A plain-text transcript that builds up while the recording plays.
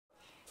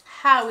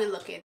How are we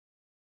looking?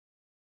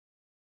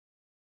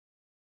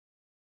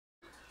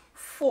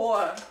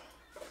 4.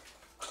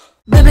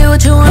 Baby,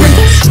 what you wanna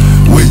do?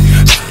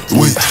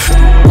 Wait.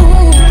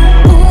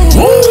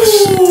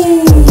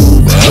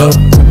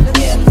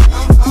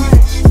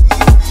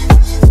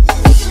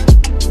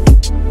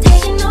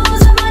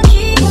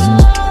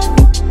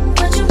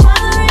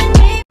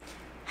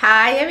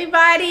 Hi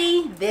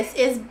everybody, this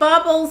is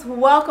Bubbles.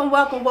 Welcome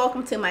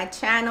to my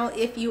channel.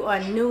 If you are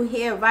new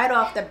here, right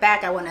off the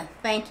back, I want to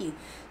thank you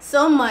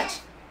so much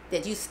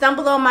that you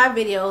stumbled on my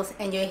videos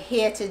and you're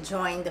here to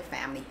join the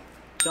family.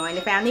 Join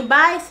the family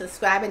by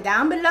subscribing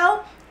down below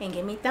and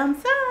give me thumbs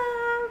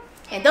up.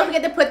 And don't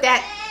forget to put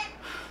that,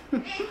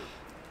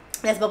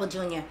 that's Bubble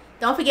Jr.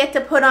 Don't forget to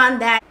put on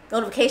that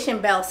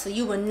notification bell so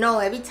you will know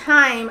every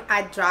time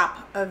I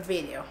drop a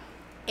video.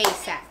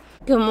 ASAP.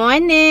 Good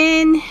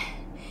morning.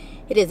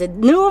 It is a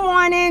new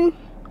morning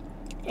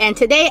and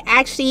today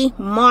actually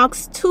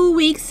marks 2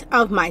 weeks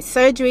of my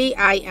surgery.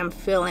 I am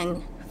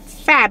feeling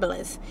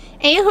fabulous.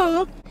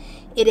 Anywho,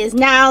 it is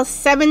now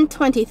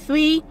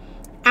 7:23.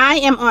 I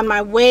am on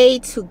my way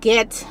to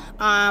get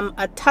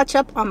a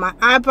touch-up on my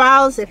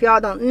eyebrows. If y'all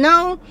don't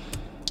know,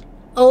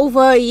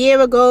 over a year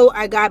ago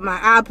I got my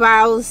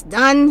eyebrows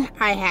done.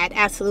 I had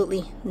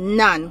absolutely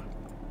none,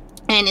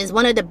 and it's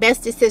one of the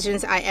best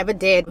decisions I ever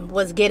did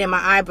was getting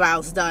my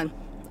eyebrows done.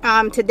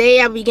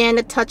 Today I began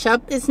to touch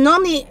up.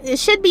 It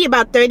should be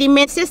about 30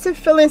 minutes just to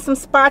fill in some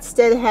spots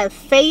that have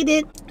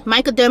faded.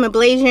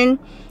 Microdermabrasion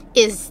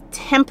is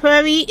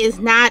temporary, is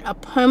not a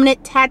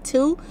permanent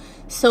tattoo,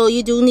 so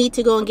you do need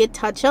to go and get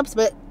touch-ups.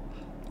 But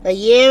a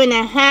year and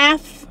a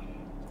half,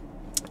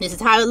 this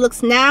is how it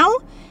looks now.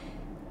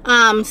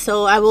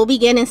 So I will be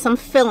getting some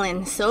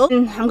filling, so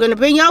I'm gonna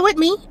bring y'all with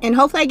me and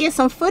hopefully I get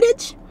some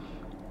footage,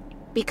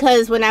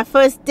 because when I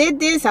first did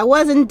this I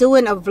wasn't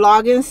doing a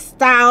vlogging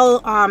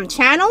style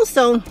channel.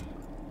 So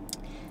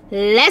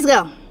let's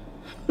go.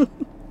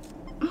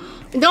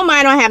 Don't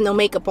mind I don't have no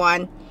makeup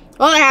on.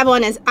 All I have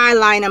on is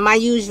eyeliner, my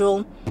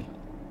usual.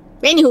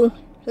 Anywho,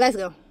 let's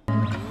go.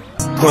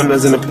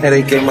 Corners in the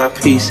paddock, get my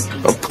piece.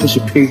 I'm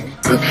pushing P.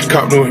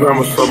 Cop new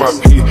hammers for my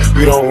P.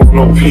 We don't want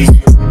no peace.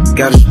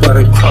 Got a spot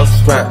across the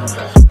spot.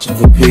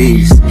 Jamba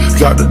Juice.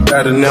 Drop the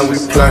data, now we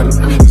planning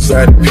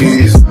inside the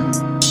peas.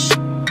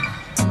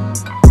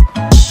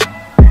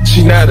 She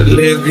not a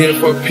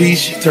lesbian for peace.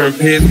 She turned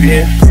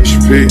lesbian. Push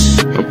P.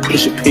 I'm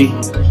pushing P.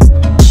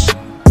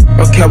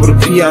 I'm capital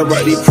P. I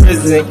write the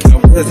president.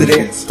 Count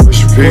presidents. Push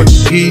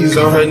P. P's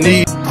on her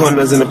knees.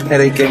 Corners in the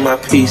paddock, get my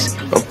piece.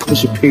 I'm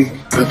pushing P.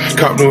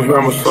 Cop new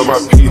hammers for my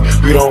P.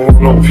 We don't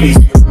want no peace.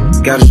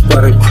 Got a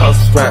spot across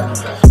the spot.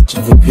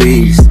 Jamba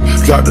Juice.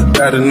 Drop the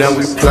data, now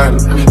we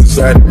planning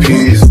inside the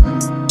peas.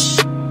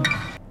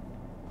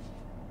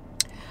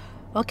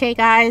 Okay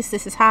guys,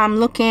 this is how I'm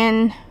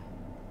looking.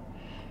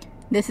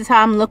 This is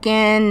how I'm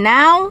looking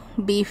now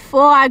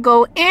before I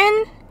go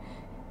in,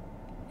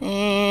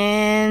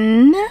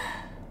 and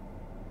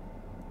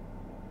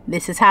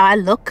this is how I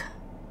look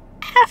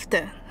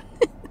after.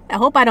 I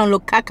hope I don't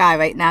look cockeyed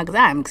right now because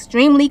I'm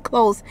extremely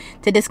close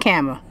to this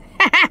camera.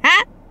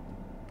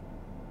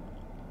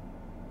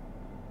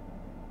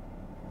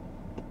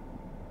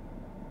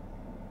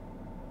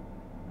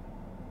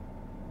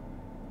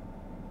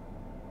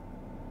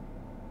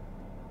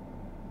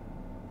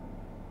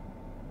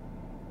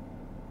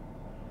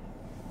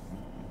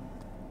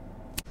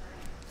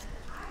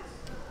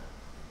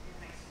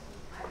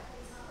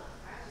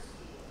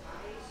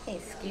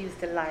 Excuse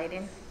the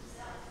lighting.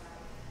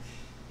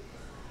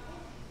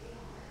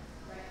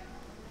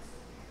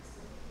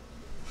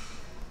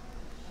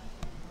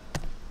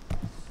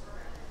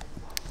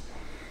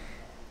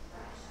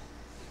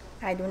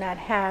 I do not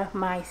have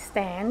my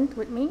stand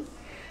with me,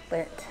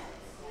 but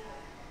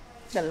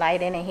the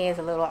lighting in here is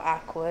a little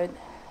awkward.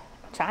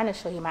 I'm trying to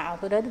show you my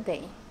outfit of the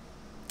day.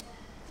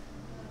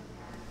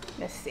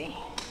 Let's see.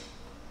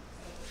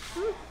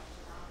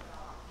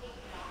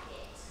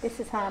 This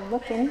is how I'm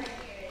looking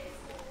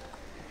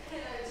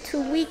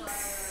 2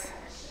 weeks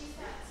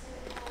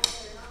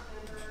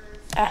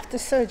after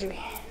surgery.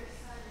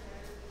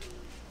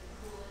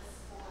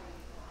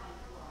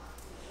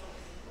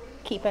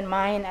 Keep in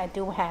mind I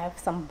do have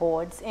some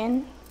boards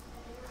in,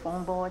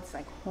 foam boards,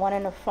 like 1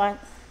 in the front,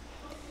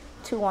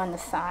 2 on the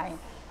side.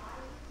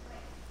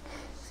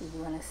 So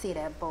you want to see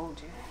that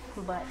bulger.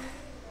 But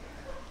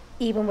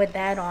even with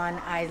that on,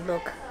 I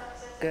look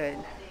good.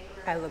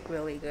 I look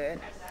really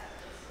good.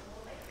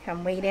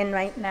 I'm waiting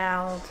right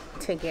now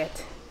to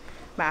get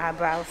my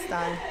eyebrows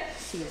done.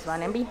 She's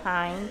running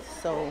behind,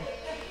 so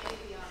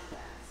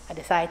I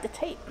decided to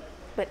tape.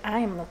 But I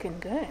am looking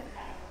good.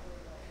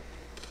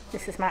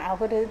 This is my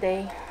outfit of the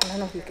day. I don't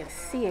know if you can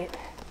see it.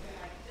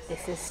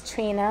 This is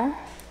Trina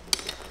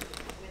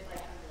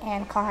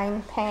and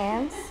Klein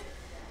pants.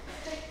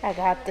 I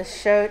got the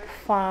shirt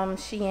from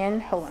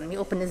Shein. Hold on, let me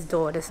open this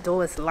door. This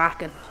door is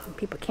locking.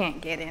 People can't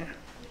get in.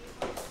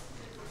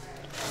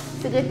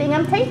 It's a good thing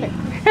I'm taping.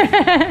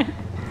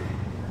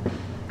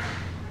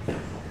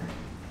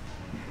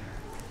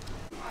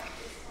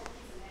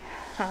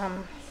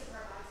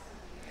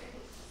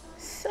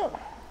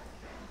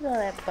 Look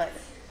at that butt.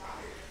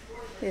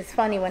 It's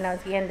funny, when I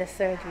was getting the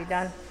surgery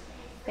done,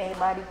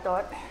 everybody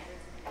thought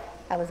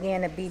I was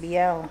getting a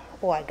BBL,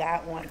 or I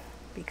got one,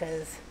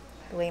 because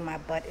the way my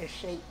butt is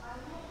shaped.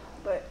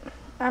 But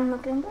I'm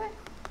looking good.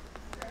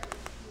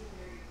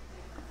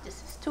 This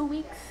is 2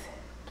 weeks.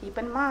 Keep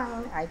in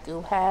mind, I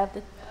do have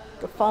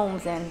the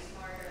foams in.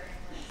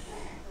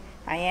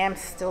 I am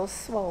still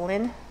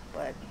swollen,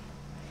 but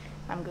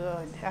I'm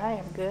good. I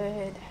am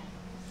good.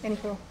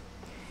 Anywho,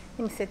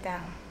 let me sit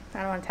down.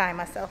 I don't want to tire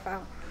myself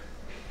out.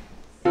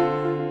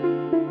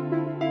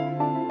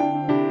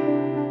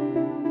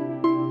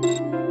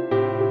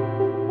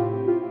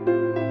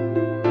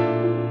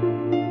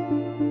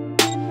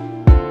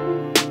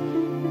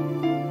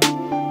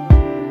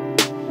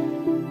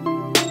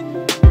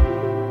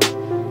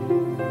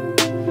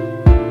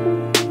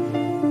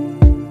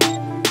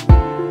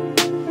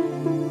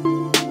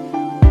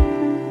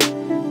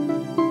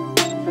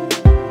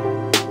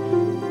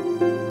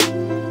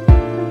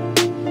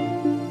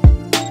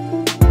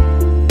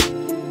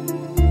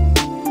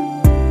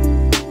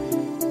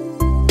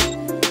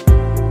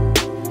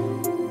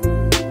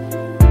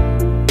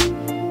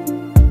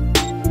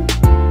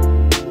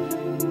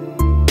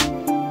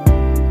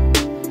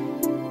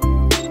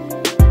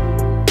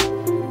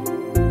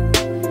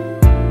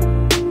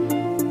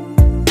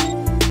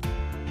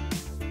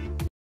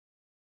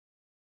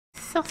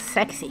 So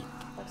sexy.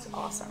 That's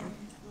awesome.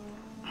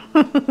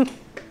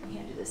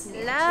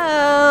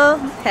 Hello.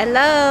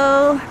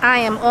 Hello. I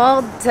am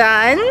all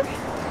done.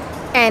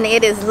 And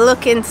it is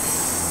looking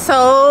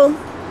so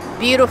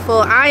beautiful.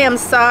 I am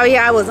sorry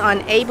I was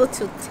unable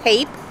to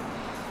tape.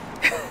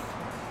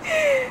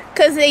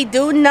 Because they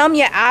do numb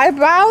your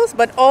eyebrows.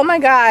 But oh my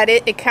God,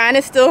 it kind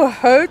of still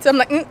hurts. I'm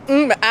like,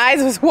 my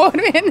eyes was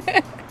watering.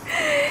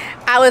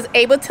 I was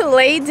able to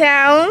lay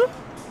down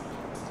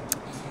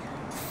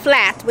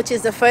flat, which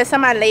is the first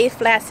time I laid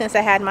flat since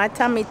I had my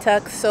tummy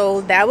tuck, so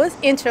that was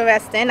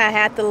interesting. I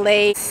had to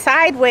lay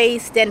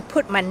sideways, then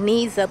put my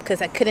knees up because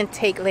I couldn't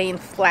take laying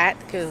flat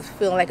because it was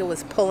feeling like it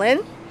was pulling.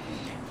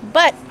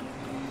 But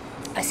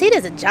I see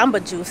there's a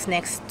Jamba Juice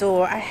next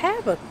door. I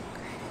have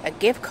a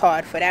gift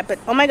card for that, but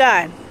oh my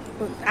God,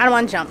 I don't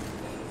want to jump.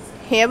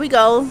 Here we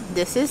go.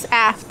 This is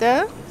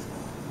after.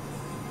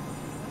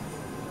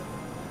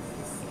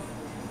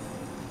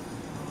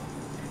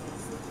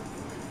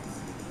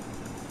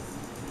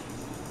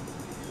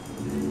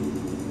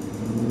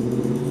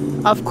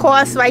 Of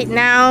course, right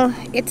now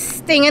it's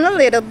stinging a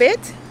little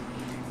bit,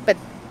 but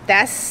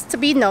that's to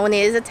be known.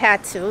 It is a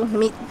tattoo. Let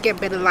me get a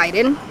bit of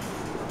lighting.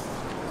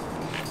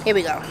 Here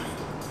we go.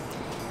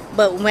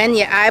 But when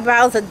your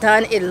eyebrows are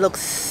done, it looks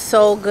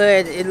so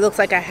good. It looks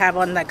like I have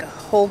on like a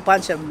whole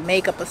bunch of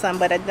makeup or something,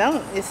 but I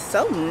don't. It's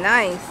so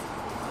nice.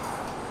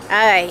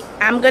 Alright,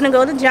 I'm gonna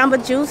go to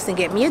Jamba Juice and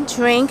get me a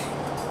drink.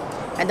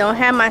 I don't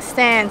have my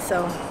stand,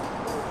 so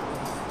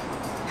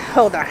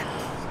hold on.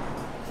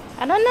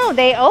 I don't know,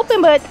 they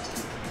open, but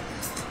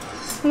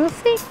we'll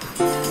see.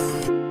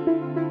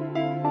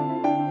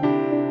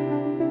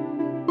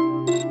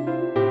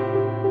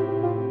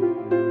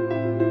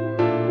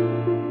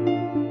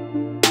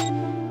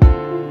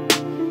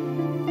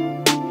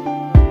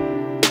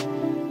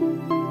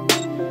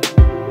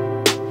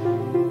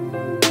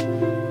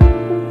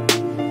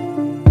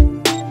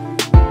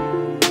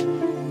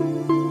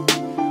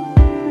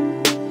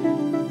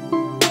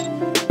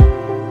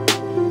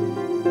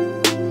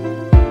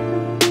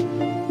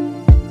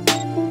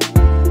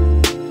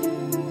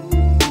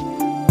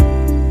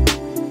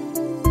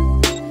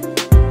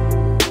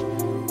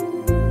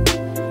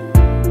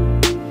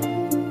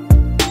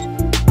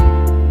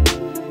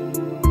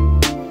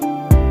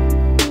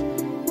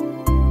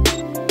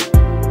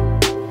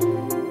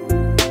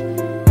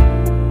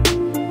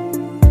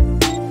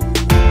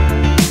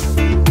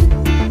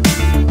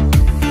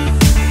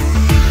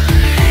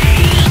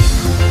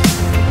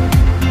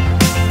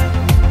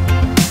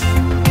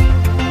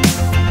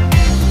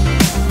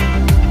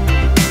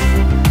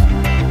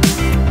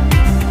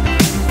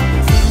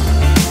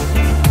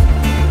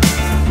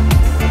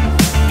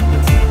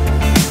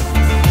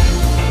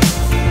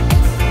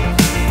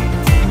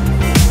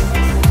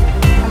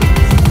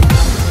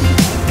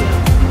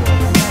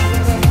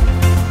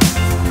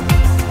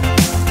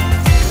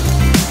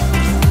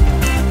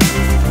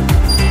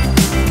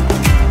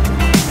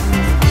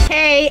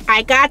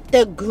 I got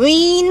the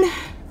green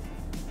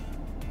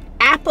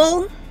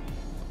apple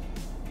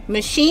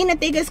machine, I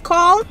think it's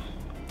called.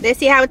 Let's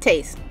see how it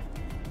tastes.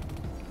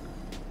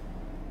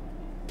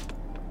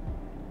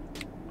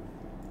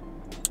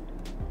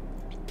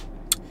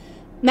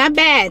 Not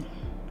bad.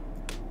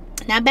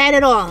 Not bad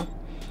at all.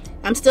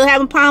 I'm still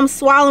having problems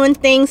swallowing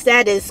things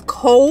that is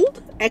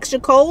cold, extra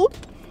cold.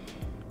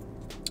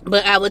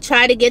 But I will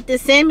try to get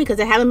this in because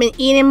I haven't been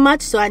eating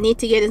much, so I need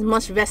to get as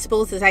much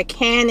vegetables as I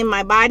can in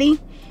my body.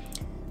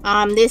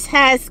 This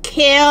has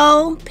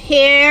kale,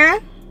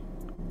 pear,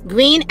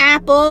 green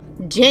apple,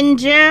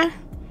 ginger,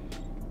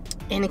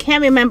 and I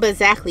can't remember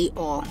exactly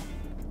all.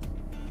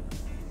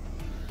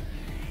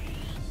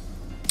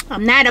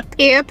 I'm not a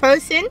pear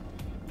person,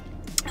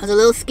 I was a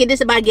little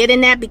skittish about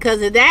getting that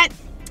because of that,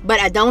 but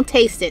I don't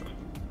taste it.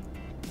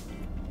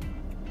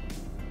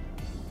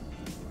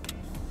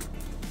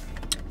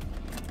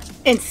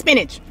 And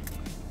spinach.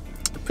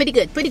 Pretty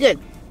good, pretty good.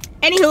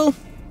 Anywho.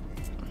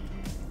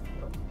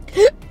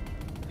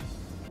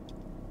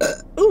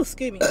 Ooh,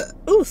 excuse me.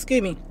 Ooh,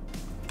 excuse me.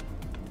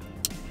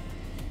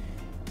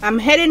 I'm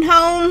heading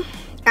home.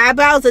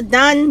 Eyebrows are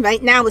done.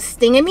 Right now it's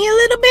stinging me a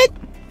little bit,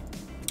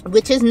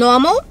 which is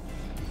normal.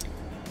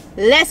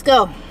 Let's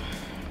go.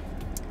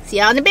 See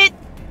y'all in a bit.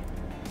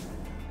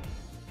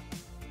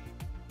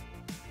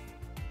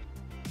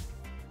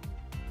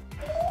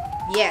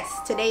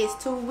 Yes, today is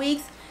 2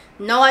 weeks.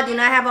 No, I do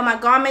not have on my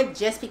garment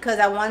just because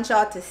I want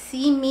y'all to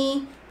see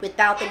me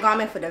without the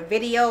garment for the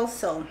video.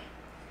 So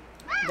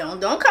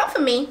don't come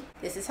for me.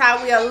 This is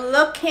how we are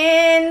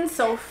looking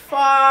so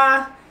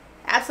far.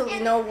 Absolutely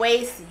no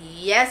waste.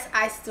 Yes,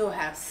 I still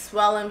have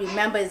swelling.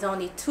 Remember, it's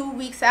only 2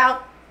 weeks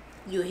out.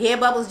 You hear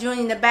Bubbles Jr.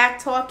 in the back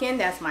talking.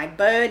 That's my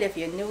bird if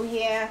you're new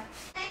here.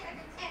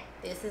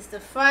 This is the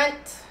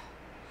front.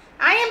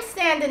 I am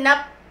standing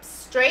up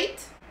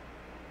straight.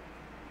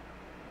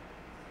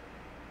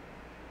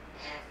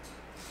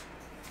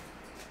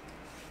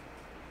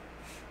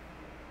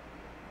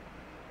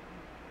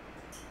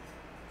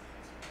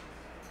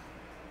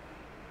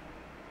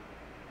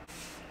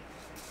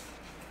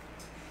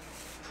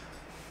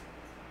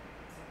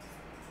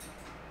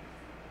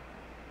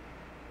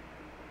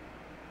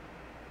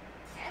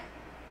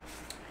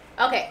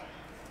 Okay,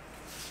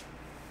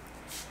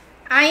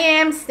 I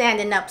am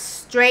standing up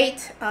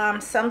straight.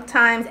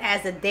 Sometimes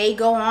as the day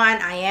go on,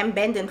 I am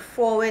bending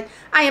forward.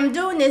 I am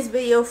doing this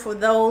video for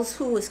those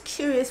who is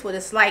curious what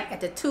it's like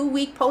at the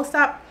 2-week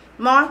post-op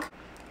mark.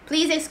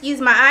 Please excuse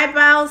my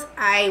eyebrows.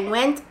 I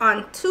went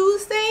on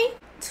Tuesday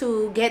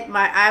to get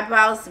my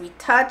eyebrows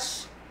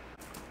retouched.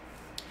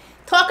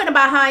 Talking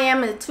about how I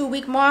am at the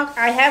 2-week mark,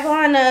 I have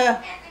on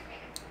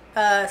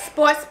a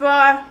sports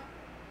bra,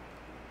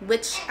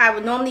 which I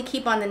would normally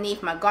keep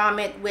underneath my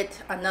garment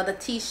with another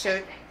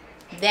t-shirt,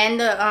 then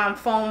the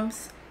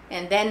foams,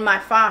 and then my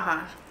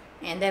faja,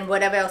 and then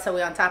whatever else are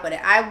we on top of it.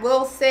 I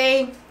will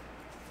say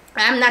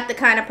I'm not the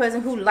kind of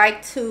person who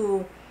like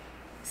to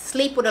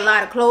sleep with a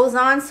lot of clothes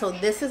on, so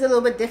this is a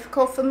little bit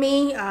difficult for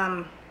me.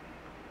 I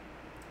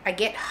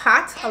get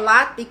hot a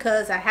lot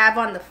because I have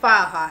on the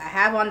faja, I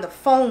have on the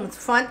foams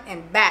front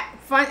and back,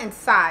 front and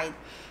side.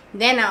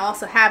 Then I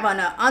also have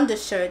on an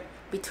undershirt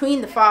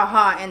between the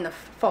faja and the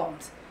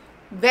foams.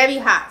 Very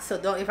hot, so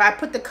if I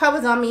put the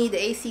covers on me,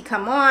 the AC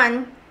come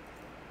on,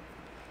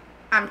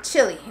 I'm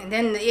chilly, and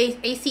then the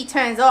AC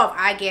turns off,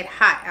 I get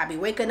hot. I'll be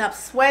waking up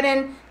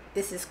sweating.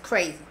 This is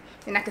crazy.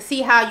 And I can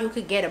see how you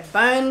could get a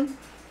burn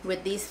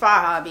with these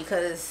faja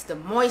because the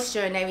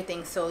moisture and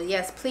everything. So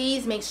yes,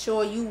 please make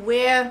sure you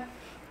wear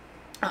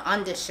an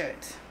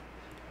undershirt.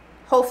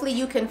 Hopefully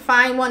you can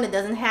find one that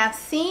doesn't have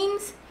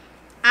seams.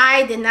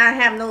 I did not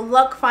have no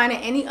luck finding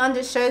any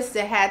undershirts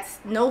that had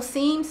no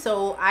seams,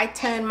 so I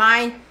turned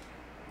my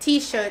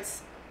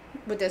t-shirts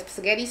with the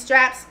spaghetti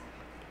straps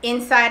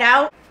inside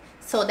out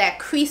so that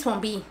crease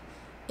won't be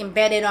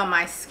embedded on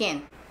my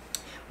skin.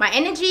 My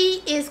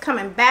energy is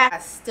coming back. I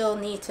still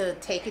need to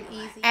take it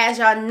easy. As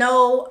y'all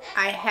know,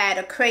 I had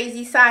a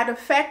crazy side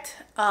effect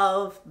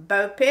of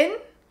belching.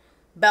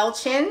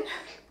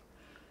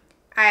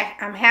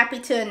 I'm happy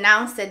to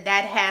announce that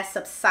that has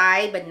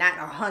subsided, but not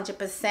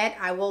 100%.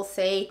 I will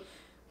say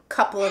a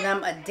couple of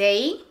them a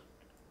day,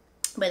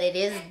 but it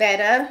is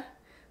better.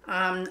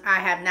 I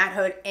have not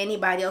heard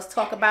anybody else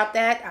talk about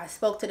that. I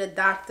spoke to the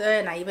doctor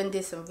and I even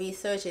did some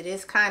research. It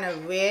is kind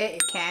of rare.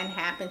 It can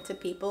happen to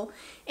people.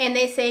 And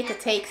they say it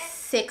could take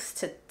 6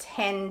 to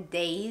 10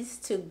 days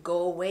to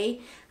go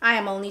away. I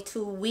am only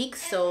 2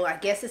 weeks, so I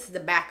guess this is the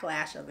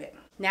backlash of it.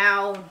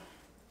 Now,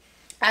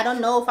 I don't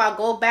know if I'll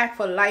go back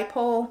for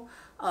lipo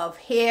of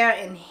hair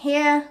and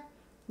hair.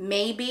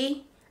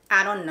 Maybe.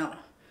 I don't know.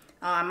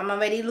 I'm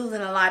already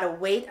losing a lot of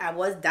weight. I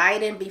was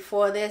dieting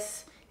before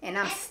this, and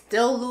I'm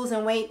still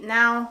losing weight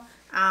now.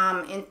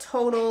 In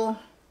total,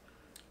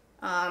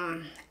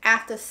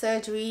 after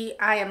surgery,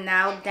 I am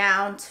now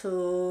down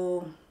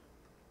to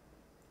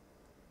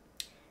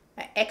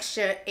an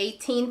extra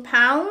 18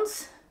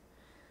 pounds.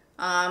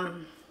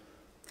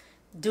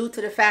 Due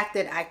to the fact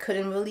that I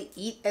couldn't really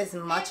eat as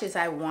much as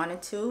I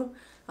wanted to.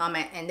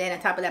 And then on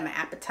top of that, my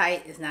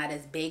appetite is not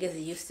as big as it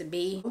used to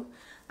be.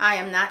 I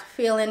am not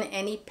feeling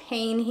any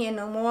pain here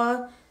no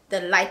more. The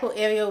lipo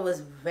area was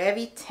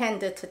very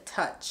tender to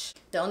touch.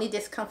 The only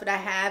discomfort I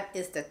have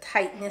is the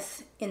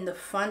tightness in the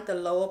front, the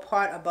lower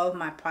part above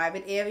my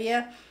private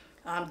area,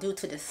 due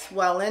to the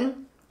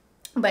swelling.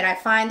 But I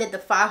find that the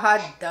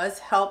faja does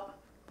help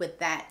with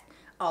that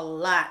a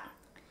lot.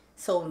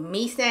 So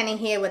me standing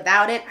here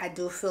without it, I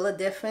do feel a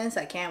difference.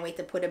 I can't wait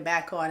to put it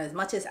back on. As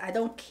much as I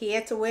don't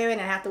care to wear it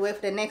and I have to wear it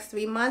for the next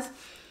 3 months,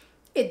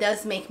 it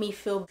does make me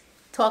feel.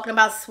 Talking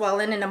about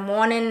swelling in the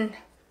morning,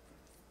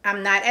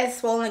 I'm not as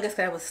swollen just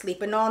because I was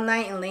sleeping all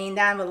night and laying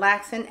down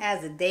relaxing.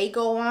 As the day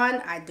go on,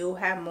 I do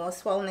have more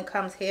swelling that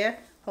comes here.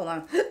 Hold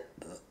on.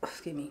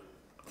 Excuse me.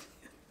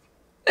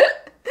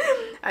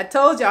 I I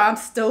told y'all I'm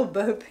still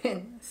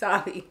burping.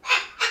 Sorry.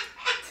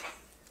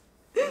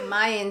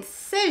 My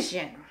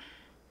incision.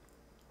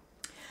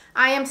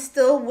 I am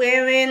still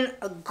wearing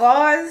a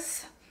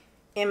gauze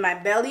in my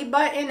belly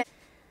button.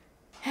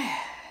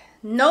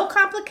 No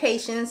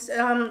complications.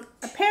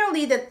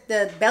 Apparently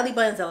the belly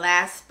button is the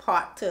last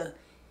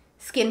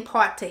skin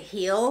part to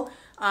heal.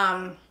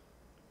 At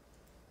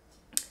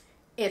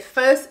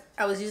first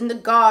I was using the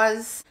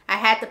gauze. I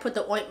had to put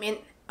the ointment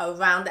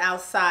around the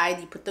outside.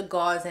 You put the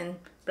gauze in,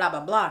 blah blah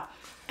blah.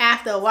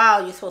 After a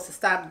while you're supposed to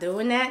stop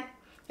doing that.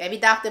 Every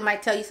doctor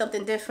might tell you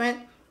something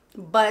different,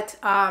 but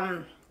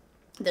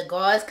the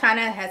gauze kind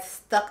of has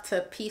stuck to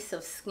a piece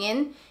of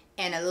skin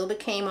and a little bit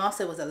came off,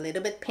 so it was a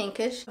little bit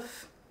pinkish.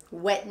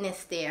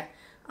 Wetness there.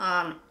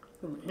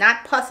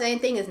 Not pus or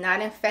anything, it's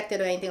not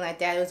infected or anything like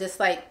that. It was just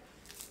like,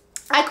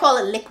 I call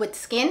it liquid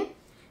skin.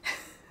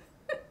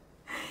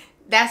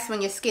 That's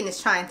when your skin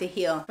is trying to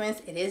heal.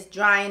 Friends, it is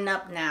drying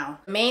up now.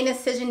 Main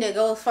incision that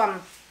goes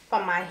from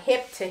my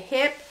hip to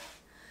hip,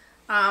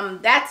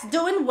 that's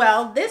doing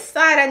well. This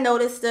side I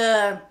noticed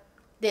the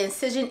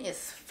incision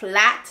is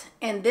flat,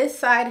 and this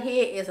side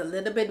here is a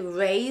little bit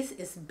raised.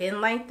 It's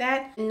been like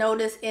that.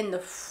 Notice in the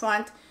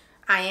front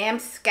I am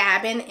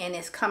scabbing and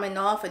it's coming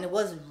off, and it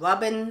was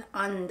rubbing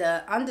on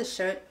the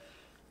undershirt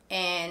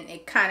and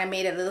it kind of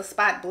made a little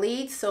spot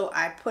bleed, so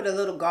I put a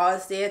little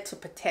gauze there to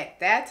protect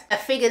that. I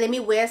figured let me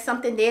wear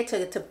something there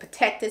to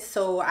protect it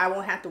so I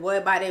won't have to worry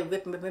about it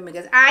ripping,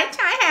 because I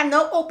have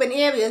no open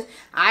areas.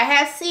 I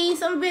have seen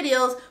some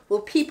videos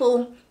where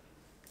people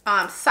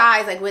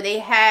size, like where they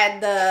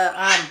had the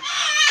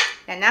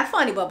and not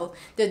funny bubble,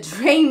 the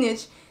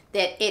drainage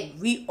that it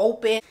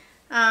reopened.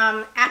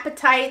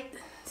 Appetite,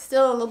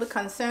 still a little bit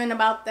concerned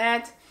about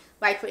that.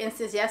 Like for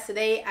instance,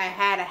 yesterday I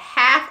had a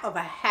half of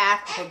a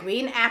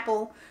green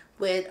apple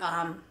with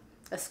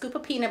a scoop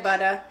of peanut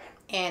butter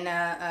and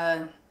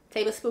a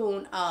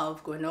tablespoon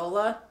of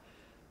granola.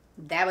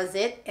 That was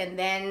it. And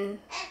then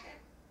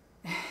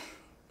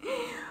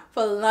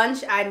for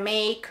lunch I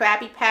made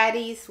Krabby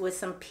Patties with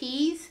some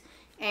peas,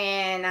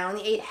 and I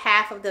only ate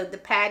half of the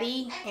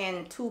patty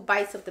and 2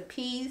 bites of the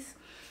peas.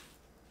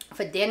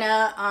 For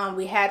dinner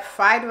we had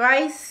fried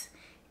rice,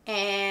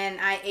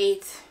 and I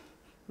ate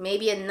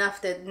maybe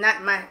enough that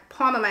not my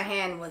palm of my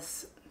hand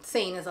was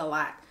saying is a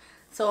lot.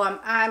 So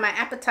my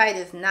appetite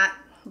is not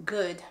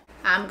good.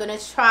 I'm gonna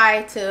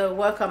try to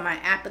work on my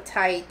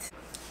appetite.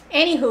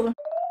 Anywho,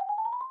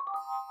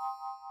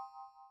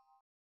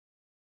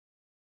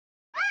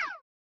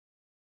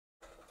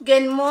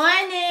 good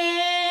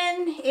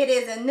morning. It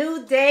is a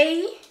new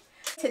day.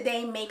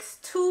 Today makes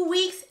 2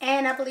 weeks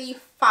and I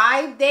believe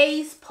 5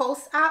 days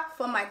post-op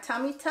for my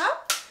tummy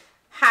tuck.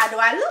 How do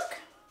I look?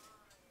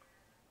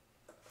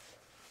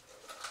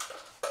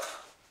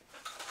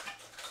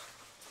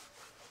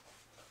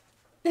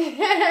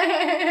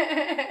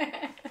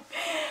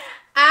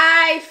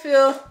 I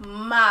feel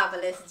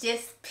marvelous,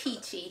 just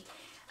peachy.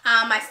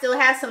 I still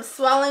have some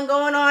swelling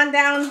going on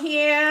down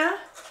here.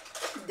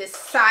 The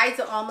sides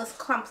are almost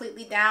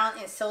completely down,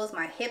 and so is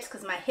my hips,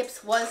 because my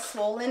hips was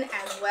swollen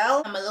as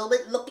well. I'm a little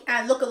bit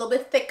I look a little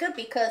bit thicker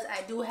because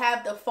I do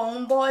have the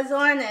foam boards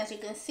on. As you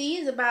can see,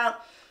 it's about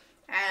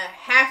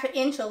a ½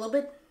 inch, a little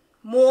bit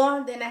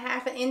more than a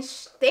 ½ inch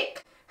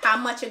thick. How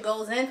much it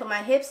goes in for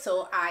my hips,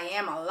 so I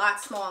am a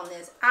lot smaller than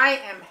this. I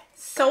am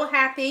so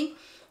happy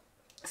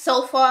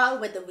so far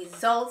with the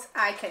results.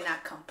 I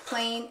cannot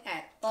complain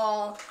at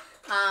all.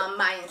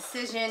 My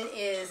incision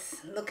is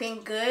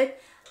looking good.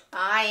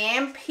 I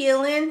am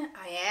peeling.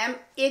 I am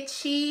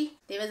itchy.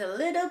 There is a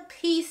little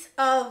piece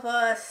of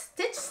a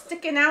stitch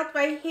sticking out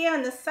right here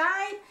on the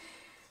side.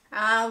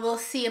 We'll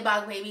see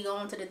about maybe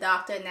going to the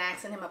doctor and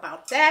asking him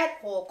about that,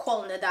 or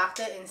calling the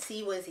doctor and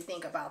see what does he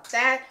think about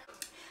that.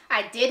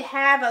 I did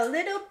have a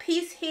little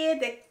piece here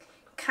that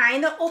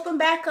kind of opened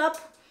back up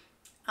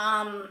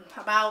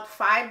about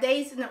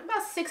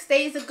 6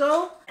 days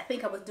ago. I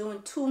think I was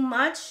doing too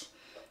much.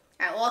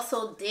 I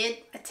also did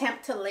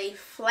attempt to lay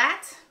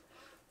flat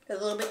a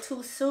little bit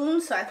too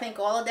soon, so I think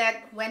all of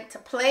that went to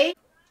play.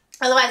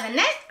 Otherwise than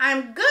that,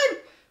 I'm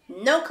good.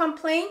 No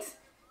complaints.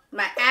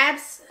 My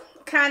abs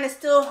kind of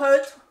still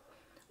hurt,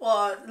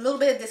 or a little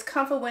bit of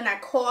discomfort when I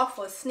cough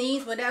or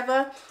sneeze,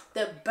 whatever.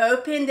 The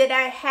burping that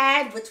I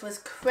had, which was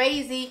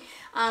crazy,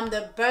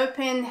 the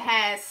burping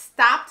has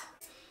stopped.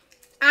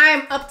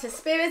 I'm up to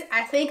spirits.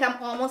 I think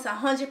I'm almost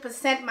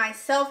 100%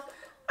 myself.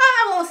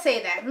 I won't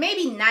say that.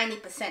 Maybe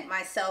 90%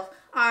 myself.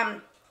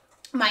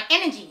 My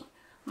energy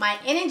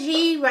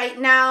right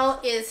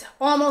now is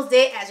almost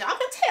there. As y'all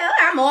can tell,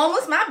 I'm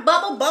almost my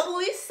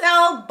bubbly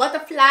self,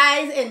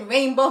 butterflies and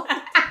rainbow.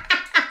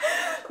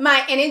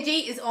 My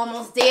energy is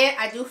almost there.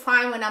 I do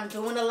find when I'm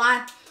doing a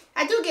lot,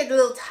 I do get a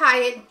little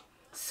tired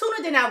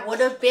sooner than I would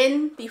have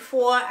been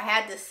before I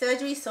had the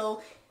surgery.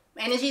 So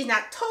my energy is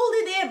not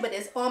totally there, but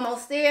it's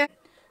almost there.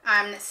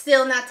 I'm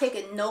still not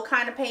taking no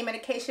kind of pain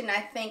medication.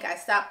 I think I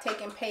stopped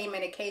taking pain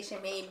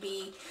medication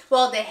maybe,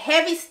 well, the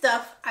heavy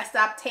stuff I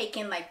stopped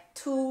taking like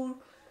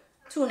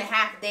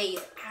 2.5 days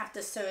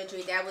after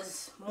surgery. That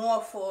was more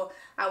for,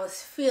 I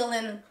was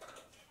feeling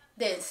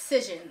the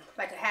incision,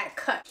 like I had a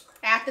cut.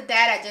 After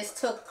that, I just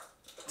took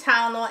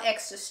Tylenol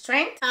Extra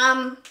Strength.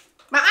 My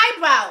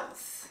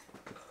eyebrows.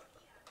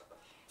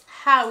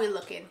 How are we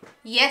looking?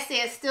 Yes,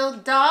 they're still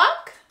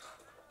dark.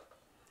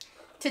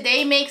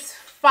 Today makes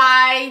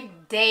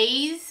 5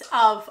 days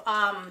of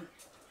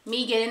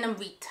me getting them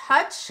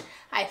retouched.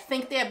 I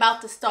think they're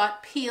about to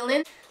start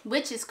peeling,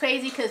 which is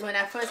crazy because when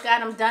I first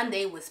got them done,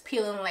 they was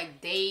peeling like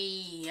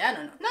I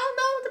don't know.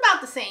 No, it's about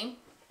the same.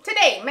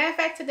 Today, matter of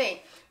fact,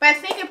 today. But I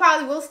think it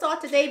probably will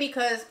start today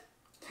because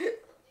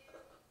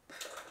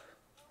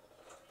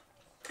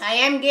I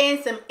am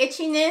getting some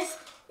itchiness.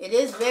 It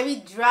is very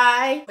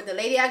dry. But the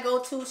lady I go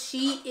to,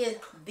 she is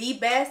the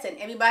best. And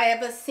everybody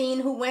ever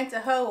seen who went to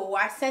her or who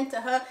I sent to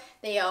her,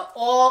 they are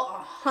all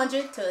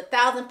 100 to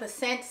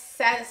 1,000%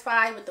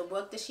 satisfied with the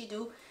work that she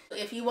do.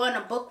 If you want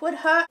to book with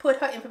her, put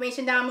her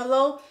information down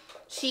below.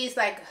 She's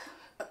like,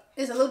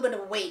 there's a little bit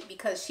of weight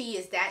because she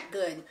is that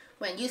good.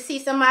 When you see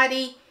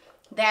somebody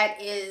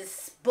that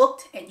is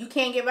booked and you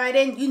can't get right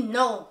in, you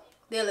know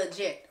they're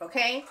legit,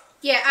 okay?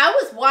 Yeah, I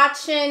was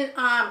watching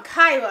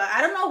Kirah. I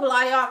don't know if a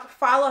lot of y'all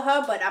follow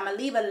her, but I'm going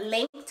to leave a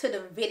link to the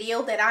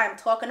video that I am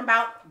talking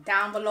about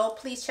down below.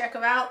 Please check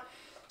her out.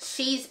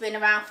 She's been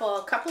around for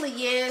a couple of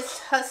years.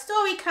 Her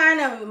story kind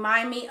of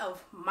reminds me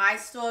of my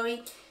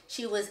story.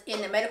 She was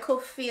in the medical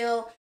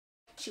field.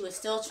 She was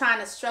still trying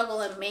to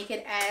struggle and make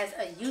it as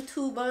a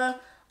YouTuber.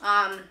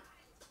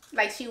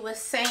 Like she was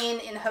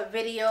saying in her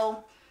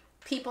video,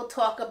 people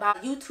talk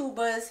about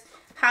YouTubers,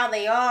 how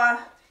they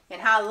are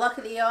and how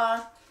lucky they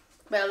are.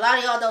 But a lot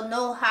of y'all don't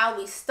know how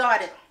we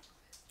started.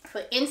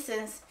 For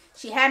instance,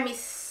 she had me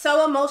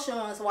so emotional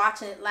when I was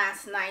watching it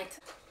last night.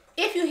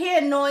 If you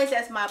hear noise,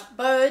 that's my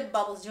bird,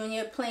 Bubbles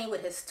Jr., playing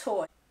with his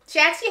toy. She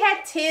actually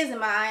had tears in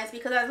my eyes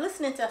because I was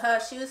listening to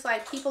her. She was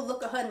like, people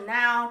look at her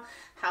now,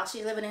 how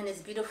she's living in this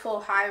beautiful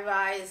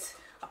high-rise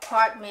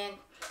apartment.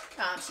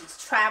 She's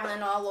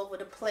traveling all over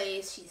the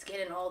place. She's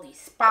getting all these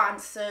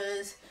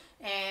sponsors.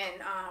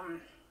 And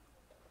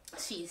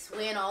she's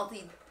wearing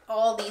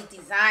all these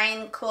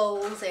design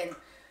clothes and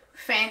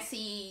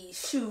fancy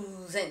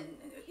shoes and,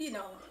 you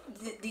know,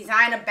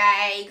 designer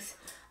bags.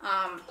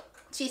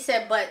 She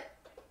said, but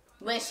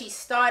when she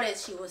started,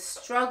 she was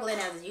struggling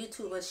as a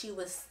YouTuber. She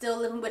was still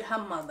living with her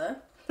mother.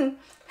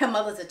 Her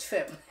mother's a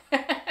trip.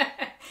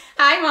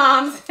 Hi,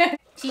 moms.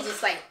 She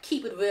just like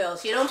keep it real.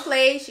 She don't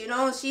play. She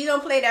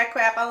don't play that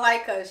crap. I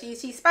like her.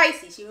 She's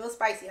spicy. She real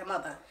spicy. Her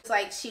mother. It's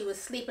like she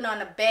was sleeping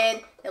on a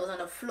bed that was on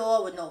the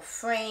floor with no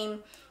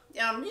frame.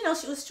 You know,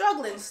 she was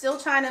struggling, still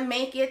trying to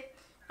make it.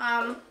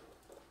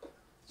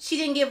 She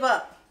didn't give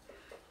up.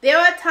 There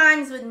are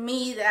times with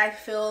me that I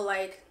feel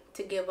like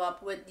to give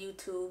up with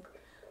YouTube.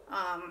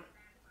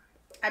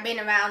 I've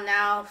been around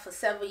now for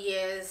several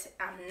years.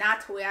 I'm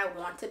not where I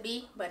want to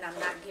be, but I'm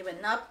not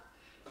giving up.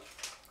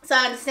 So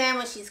I understand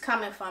where she's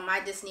coming from. I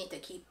just need to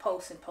keep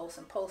posting,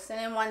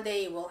 and one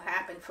day it will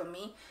happen for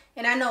me,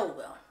 and I know it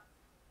will.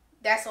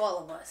 That's all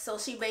of us. So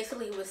she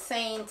basically was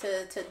saying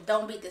to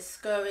don't be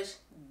discouraged,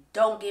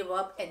 don't give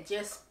up, and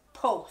just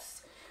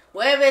post.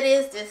 Whatever it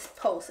is, just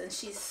post. And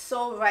she's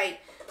so right.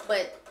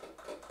 But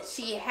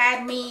she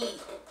had me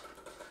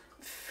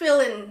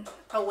feeling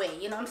away.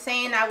 You know what I'm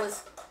saying?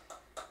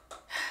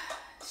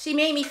 She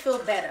made me feel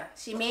better.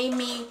 She made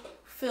me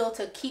feel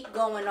to keep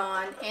going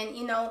on. And,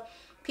 you know,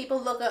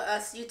 people look at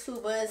us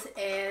YouTubers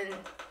and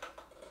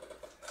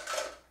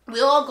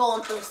we're all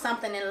going through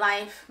something in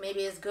life. Maybe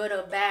it's good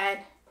or bad.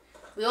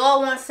 We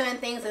all want certain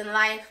things in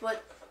life,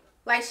 but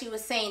like she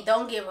was saying,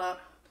 don't give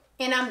up.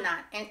 And I'm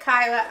not. And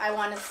Kirah, I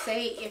want to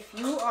say, if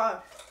you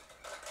are,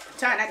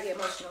 try not to get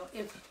emotional,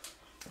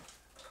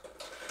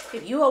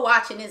 if you are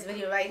watching this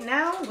video right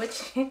now,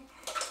 which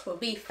will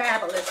be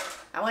fabulous,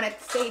 I want to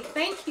say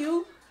thank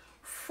you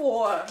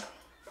for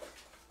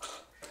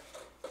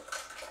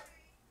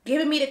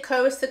giving me the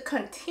courage to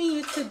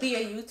continue to be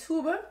a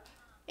YouTuber.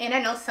 And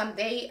I know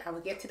someday I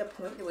will get to the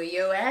point where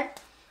you're at.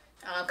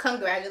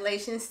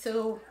 Congratulations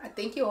to, I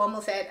think you're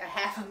almost at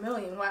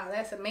 500,000. Wow,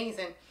 that's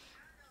amazing.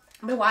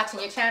 I've been watching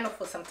your channel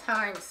for some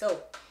time,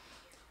 so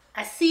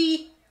I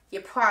see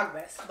your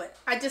progress. But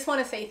I just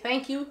want to say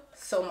thank you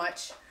so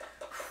much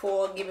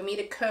for giving me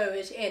the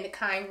courage and the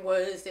kind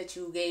words that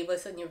you gave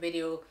us in your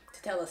video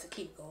to tell us to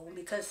keep going.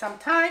 Because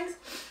sometimes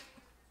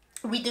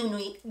we do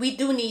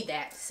need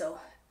that. So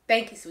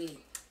thank you,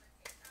 sweetie.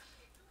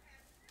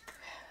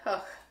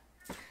 Oh,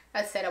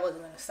 I said I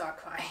wasn't going to start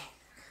crying.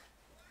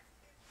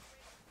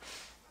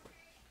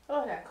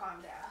 Oh, that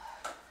calmed down.